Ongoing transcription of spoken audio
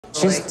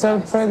She's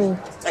still pretty.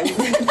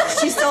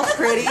 She's still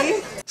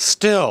pretty?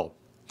 Still.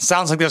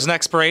 Sounds like there's an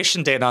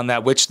expiration date on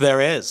that, which there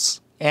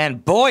is.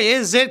 And boy,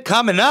 is it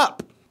coming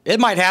up. It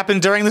might happen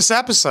during this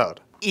episode.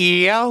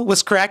 Yo,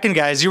 what's cracking,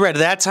 guys? You read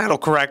that title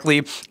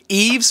correctly.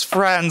 Eve's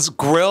friends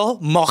grill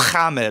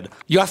Mohammed.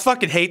 Yo, I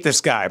fucking hate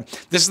this guy.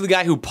 This is the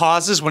guy who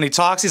pauses when he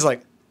talks. He's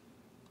like,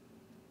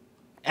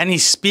 and he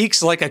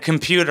speaks like a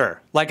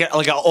computer, like an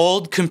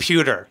old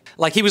computer.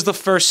 Like he was the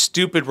first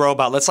stupid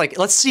robot.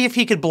 Let's see if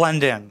he could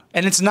blend in.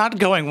 And it's not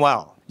going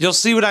well. You'll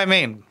see what I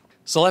mean.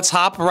 So let's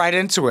hop right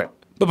into it.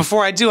 But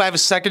before I do, I have a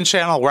second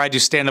channel where I do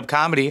stand-up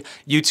comedy,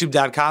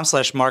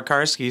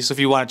 youtube.com/MarkKarski. So if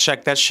you want to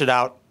check that shit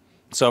out,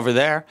 it's over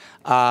there.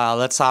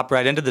 Let's hop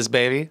right into this,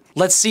 baby.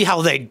 Let's see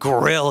how they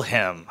grill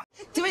him.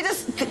 Can we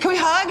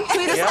hug? Can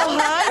we just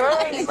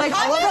hug? Like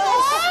all of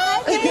us?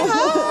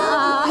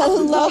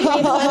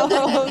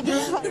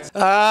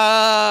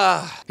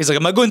 Hello. He's like,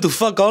 am I going to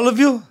fuck all of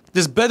you?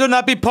 This better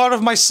not be part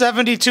of my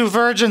 72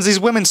 virgins.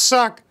 These women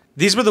suck.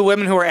 These were the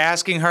women who were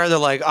asking her, they're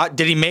like,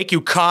 did he make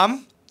you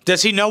come?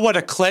 Does he know what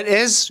a clit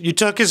is? You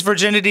took his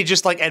virginity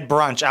just like at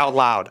brunch out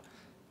loud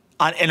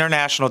on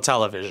international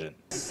television.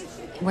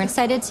 We're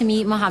excited to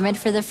meet Mohammed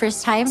for the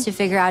first time to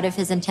figure out if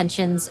his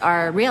intentions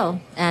are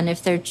real and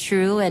if they're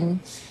true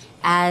and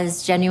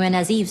as genuine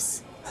as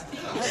Eve's.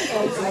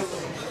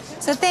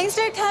 So thanks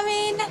for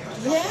coming.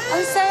 Yeah.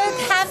 I'm so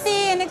happy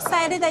and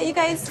excited that you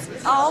guys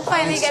all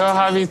finally get So to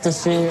happy to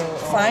see you.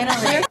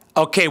 Finally.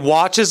 Okay,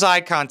 watch his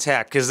eye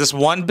contact, because this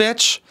one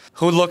bitch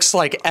who looks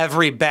like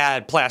every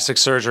bad plastic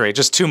surgery,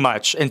 just too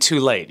much and too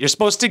late. You're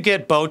supposed to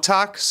get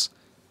Botox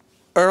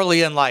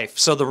early in life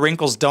so the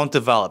wrinkles don't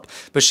develop.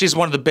 But she's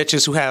one of the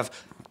bitches who have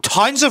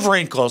tons of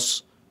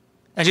wrinkles,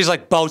 and she's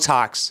like,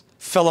 Botox,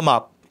 fill them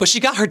up. But she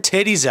got her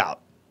titties out.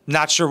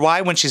 Not sure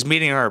why when she's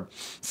meeting her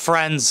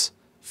friend's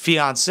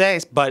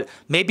fiancé, but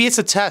maybe it's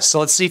a test, so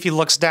let's see if he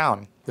looks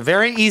down.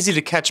 Very easy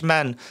to catch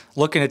men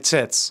looking at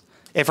tits.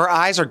 If her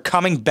eyes are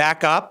coming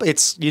back up,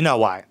 it's, you know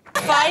why.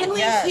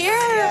 finally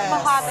here,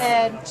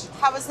 Mohammed.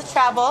 How was the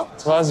travel?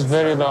 It was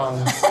very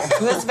long.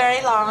 It was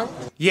very long.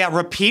 Yeah,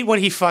 repeat what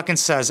he fucking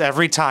says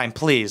every time,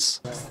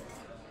 please.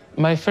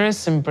 My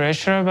first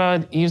impression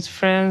about Eve's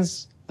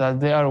friends, that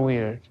they are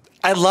weird.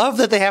 I love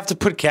that they have to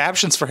put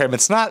captions for him.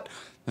 It's not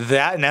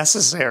that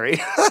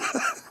necessary.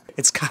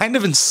 It's kind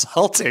of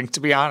insulting, to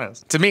be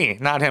honest. To me,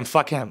 not him.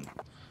 Fuck him.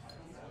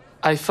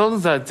 I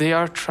felt that they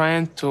are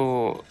trying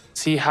to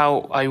see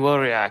how I will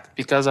react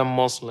because I'm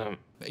Muslim.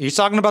 Are you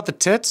talking about the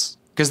tits?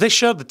 Because they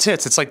showed the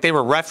tits. It's like they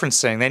were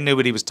referencing. They knew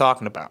what he was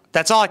talking about.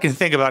 That's all I can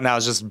think about now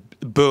is just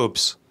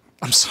boobs.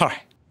 I'm sorry.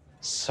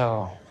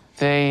 So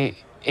they,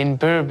 in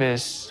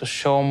purpose, to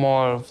show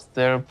more of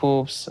their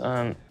boobs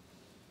and...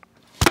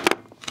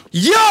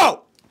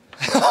 Yo!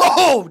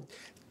 Oh,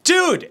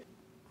 dude!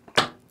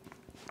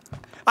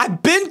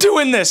 I've been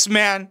doing this,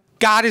 man.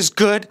 God is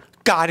good.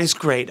 God is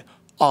great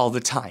all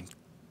the time.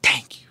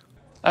 Thank you.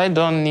 I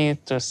don't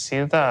need to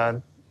see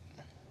that.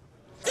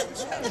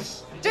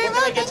 Doing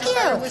well, thank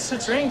you. What's the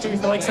drink? Do you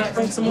feel like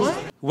some more?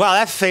 Wow,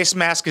 that face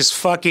mask is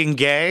fucking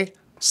gay.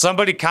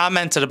 Somebody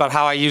commented about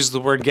how I used the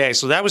word gay,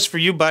 so that was for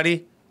you,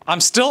 buddy. I'm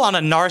still on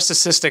a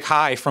narcissistic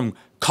high from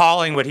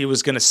calling what he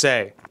was gonna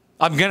say.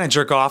 I'm gonna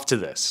jerk off to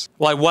this.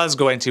 Well, I was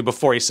going to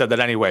before he said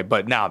that anyway,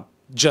 but now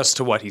just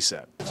to what he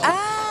said.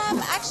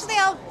 Actually,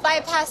 I'll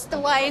bypass the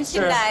wine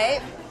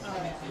tonight.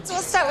 So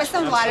we'll start with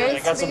some waters. I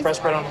got some fresh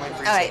bread on my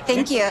All right,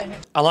 thank you.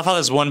 I love how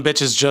this one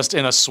bitch is just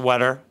in a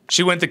sweater.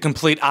 She went the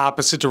complete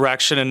opposite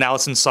direction and now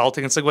it's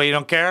insulting. It's like, well, you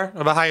don't care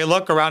about how you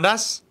look around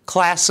us?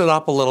 Class it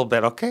up a little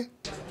bit, okay?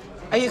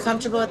 Are you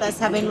comfortable with us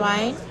having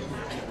wine?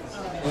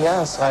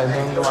 Yes, I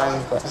don't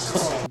mind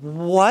that.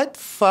 What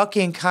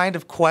fucking kind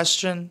of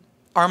question?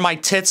 Are my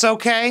tits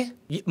okay?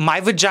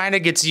 My vagina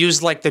gets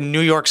used like the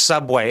New York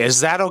subway.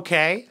 Is that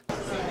okay?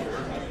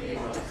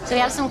 So we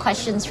have some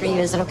questions for you.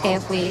 Is it okay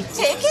if we...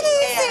 Take it easy.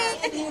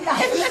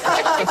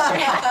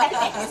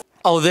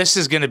 Oh, this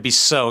is gonna be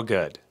so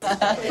good.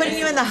 Putting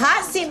you in the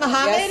hot seat,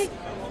 Mohammed?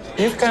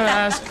 You can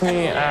ask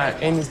me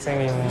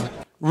anything you want.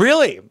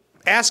 Really?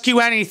 Ask you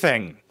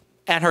anything.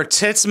 And her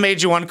tits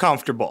made you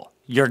uncomfortable.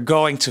 You're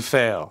going to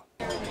fail.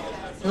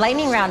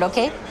 Lightning round,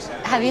 okay?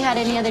 Have you had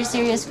any other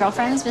serious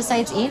girlfriends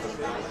besides Eve?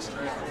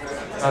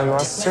 I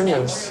was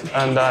serious,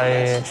 and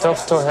I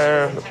talked to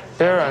her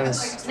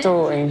parents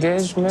to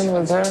engagement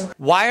with her.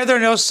 Why are there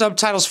no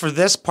subtitles for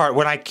this part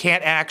when I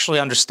can't actually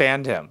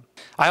understand him?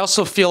 I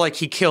also feel like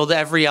he killed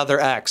every other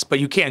ex,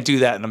 but you can't do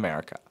that in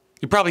America.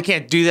 You probably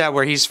can't do that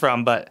where he's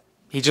from, but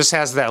he just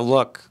has that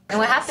look. And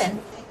what happened?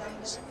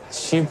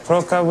 She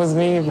broke up with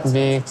me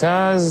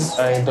because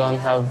I don't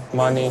have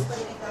money.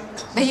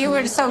 But you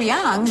were so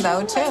young,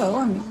 though,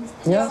 too.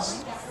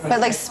 Yes. But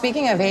like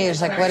speaking of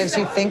age, like what did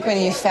you think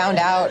when you found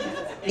out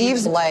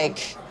Eve's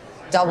like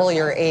double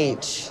your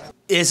age?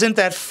 Isn't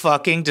that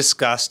fucking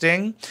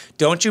disgusting?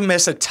 Don't you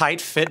miss a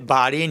tight fit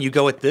body and you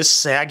go with this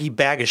saggy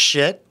bag of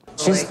shit?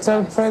 She's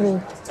still pretty.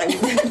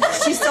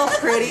 She's so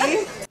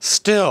pretty.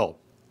 Still.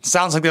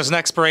 Sounds like there's an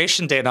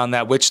expiration date on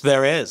that, which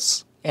there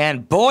is.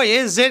 And boy,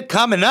 is it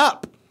coming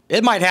up.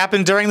 It might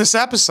happen during this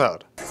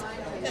episode.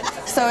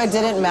 So it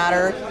didn't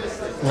matter.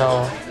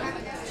 No.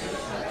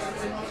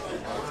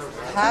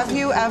 Have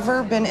you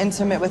ever been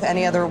intimate with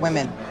any other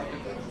women?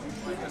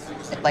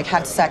 Like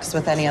had sex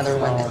with any other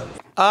women?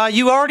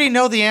 You already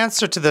know the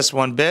answer to this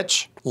one,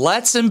 bitch.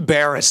 Let's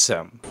embarrass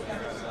him.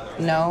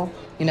 No?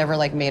 You never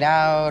like made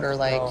out or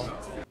like... No.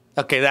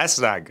 Okay, that's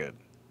not good.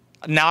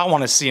 Now I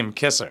want to see him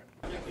kiss her.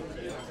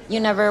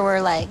 You never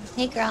were like,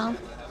 hey, girl.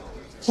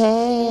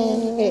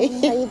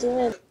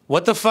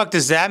 What the fuck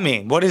does that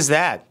mean? What is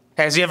that?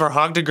 Has he ever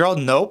hugged a girl?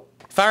 Nope.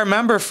 If I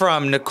remember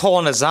from Nicole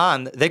and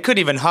Azan, they couldn't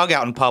even hug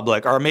out in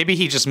public, or maybe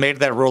he just made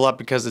that rule up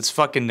because it's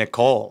fucking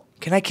Nicole.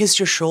 Can I kiss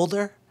your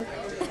shoulder?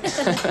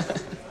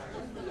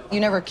 You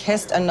never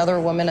kissed another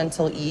woman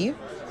until Eve?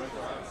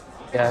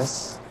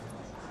 Yes.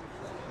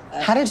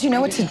 How did you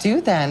know what to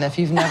do then if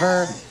you've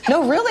never...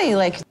 No, really,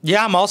 like...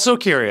 Yeah, I'm also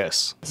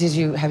curious. Have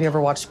you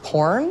ever watched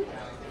porn?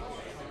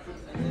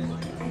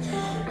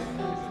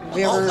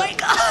 Oh my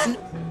God.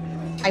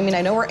 I mean,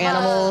 I know we're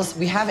animals.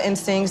 We have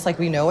instincts. Like,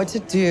 we know what to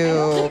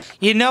do.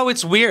 You know,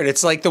 it's weird.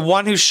 It's like the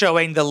one who's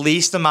showing the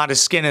least amount of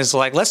skin is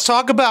like, let's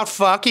talk about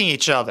fucking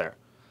each other.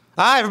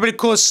 Ah, everybody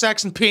cool with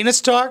sex and penis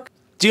talk?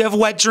 Do you have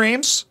wet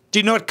dreams? Do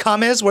you know what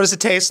cum is? What does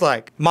it taste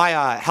like? My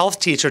health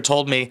teacher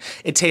told me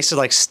it tasted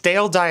like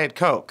stale Diet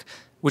Coke,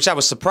 which I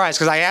was surprised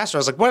because I asked her,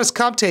 I was like, what does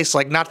cum taste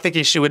like? Not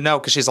thinking she would know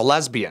because she's a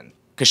lesbian,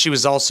 because she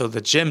was also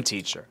the gym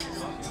teacher.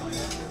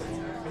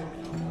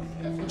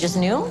 Just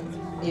knew?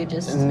 You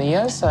just.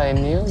 Yes, I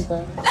knew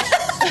that.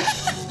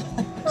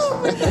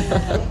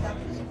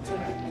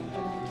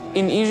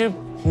 In Egypt,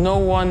 no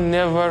one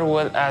never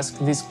will ask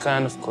this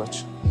kind of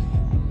question.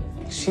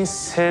 She's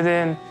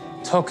sitting,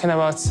 talking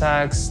about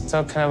sex,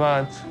 talking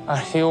about,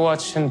 are you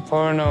watching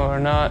porno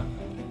or not?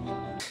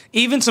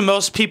 Even to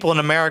most people in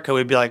America,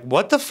 we'd be like,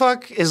 what the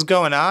fuck is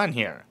going on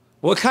here?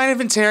 What kind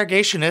of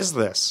interrogation is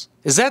this?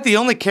 Is that the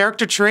only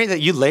character trait that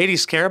you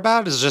ladies care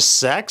about is just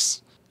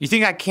sex? You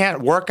think I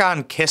can't work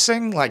on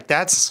kissing? Like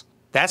that's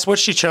what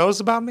she chose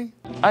about me?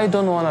 I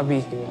don't want to be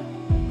here.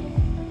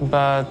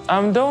 But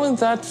I'm doing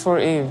that for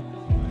Eve.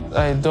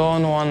 I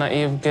don't want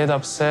Eve get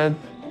upset,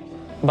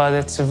 but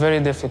it's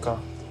very difficult.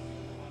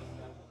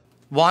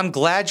 Well, I'm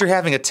glad you're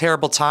having a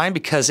terrible time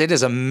because it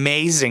is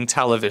amazing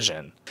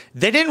television.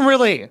 They didn't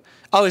really...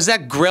 Oh, is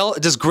that grill?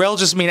 Does grill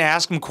just mean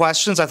ask him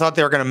questions? I thought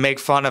they were going to make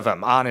fun of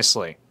him,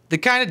 honestly. They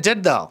kind of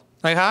did, though.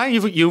 Like, huh?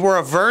 You were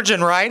a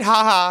virgin, right?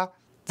 Ha-ha.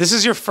 This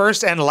is your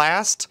first and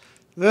last?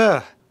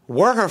 Ugh.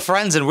 We're her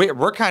friends, and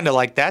we're kind of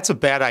like, that's a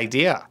bad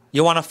idea.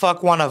 You want to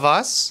fuck one of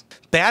us?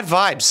 Bad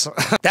vibes.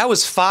 That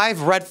was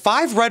five red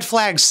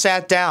flags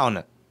sat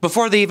down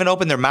before they even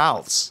opened their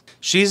mouths.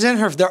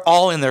 They're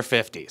all in their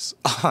 50s.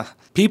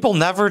 People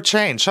never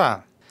change,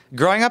 huh?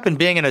 Growing up and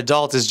being an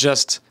adult is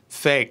just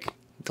fake.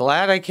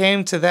 Glad I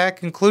came to that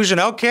conclusion.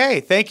 Okay,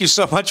 thank you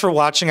so much for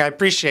watching. I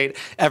appreciate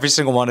every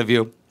single one of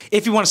you.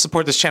 If you want to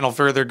support this channel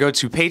further, go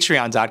to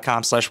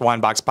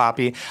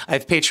patreon.com/Wineboxpapi. I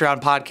have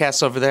Patreon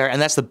podcasts over there,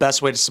 and that's the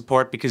best way to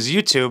support because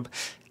YouTube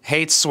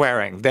hates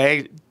swearing.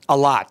 A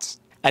lot.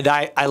 And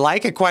I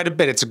like it quite a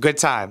bit. It's a good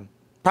time.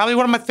 Probably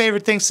one of my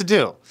favorite things to do.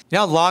 You know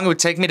how long it would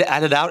take me to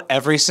edit out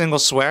every single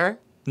swear?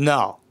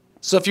 No.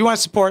 So if you want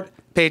to support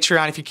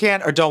Patreon, if you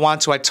can't or don't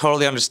want to, I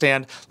totally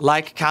understand.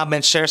 Like,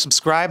 comment, share,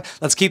 subscribe.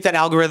 Let's keep that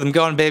algorithm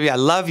going, baby. I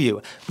love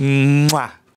you. Mwah.